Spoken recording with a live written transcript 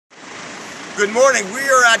Good morning. We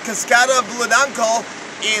are at Cascada Buano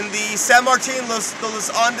in the San Martin de los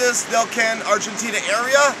Andes, Neuquen, Argentina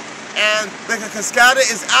area. And the Cascada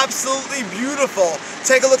is absolutely beautiful.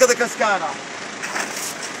 Take a look at the Cascada.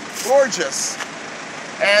 Gorgeous.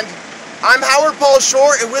 And I'm Howard Paul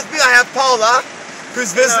Shore, and with me I have Paula,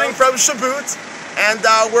 who's visiting from Shabo. And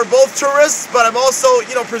we're both tourists, but I'm also,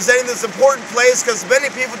 presenting this important place because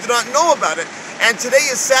many people do not know about it. And today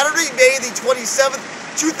is Saturday, May the 27th,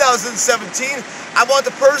 2017. I want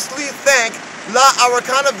to personally thank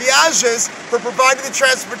Aana Viajes for providing the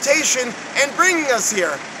transportation and bringing us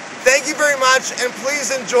here. Thank you very much, and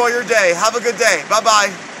please enjoy your day. Have a good day.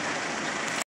 Bye-bye.